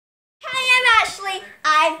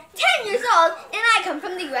I'm 10 years old and I come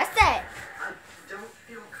from the USA. Don't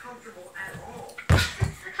feel comfortable at all.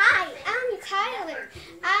 Hi, I'm Tyler.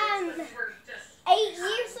 I'm 8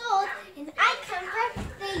 years old and I come from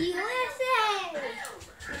the USA.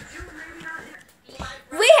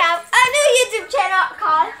 We have a new YouTube channel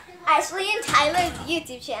called Ashley and Tyler's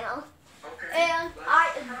YouTube channel. And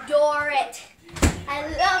I adore it. I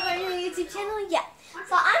love our new YouTube channel. Yeah.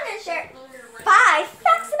 So I'm going to share 5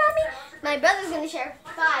 facts about me. My brother's going to share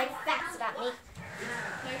 5 facts about me.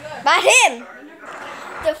 About him.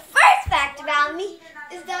 The first fact about me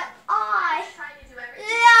is that I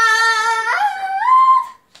love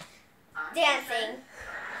dancing.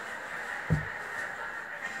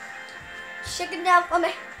 Shake it down for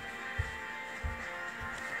me.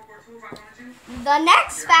 The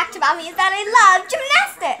next fact about me is that I love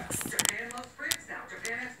gymnastics.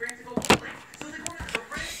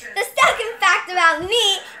 The second fact about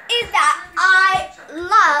me is that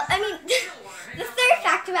the third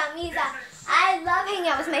fact about me is that I love hanging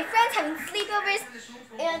out with my friends, having sleepovers,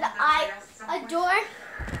 and I adore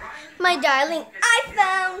my darling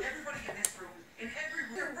iPhone.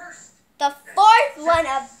 The fourth one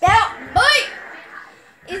about me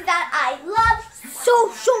is that I love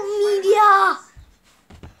social media.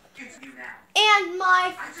 And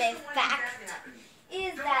my fifth fact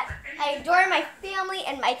is that I adore my family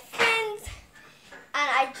and my friends, and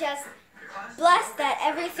I just blessed at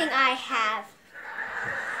everything I have.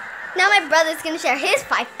 Now my brother's going to share his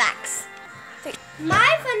 5 facts.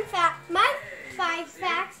 My 5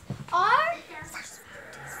 facts are,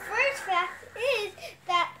 first fact is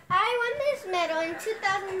that I won this medal in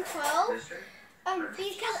 2012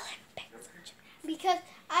 because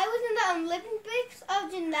I was in the Olympics of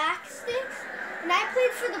gymnastics and I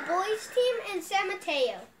played for the boys team in San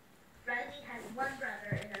Mateo. Riley has one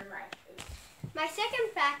brother in her life. My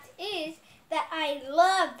second fact is that I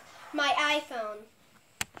love my iPhone.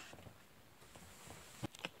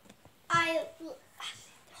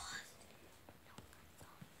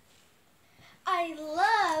 I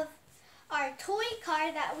love our toy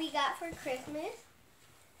car that we got for Christmas.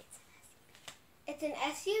 It's an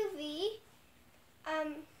SUV.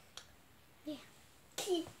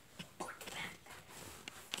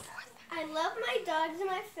 I love my dogs and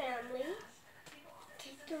my family.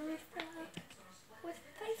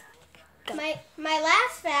 My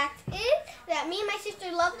last fact is that me and my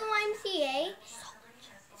sister love the YMCA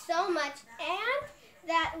so much, and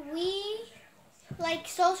that we like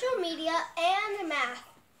social media and math.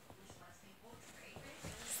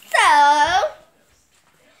 So,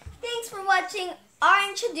 thanks for watching or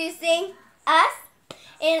introducing us,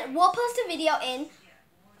 and we'll post a video in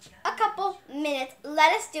a couple minutes.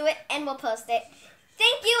 Let us do it and we'll post it.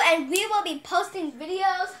 Thank you, and we will be posting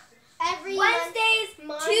videos every Wednesdays,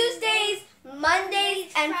 Tuesdays,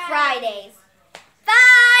 Mondays, and Fridays.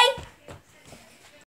 Bye!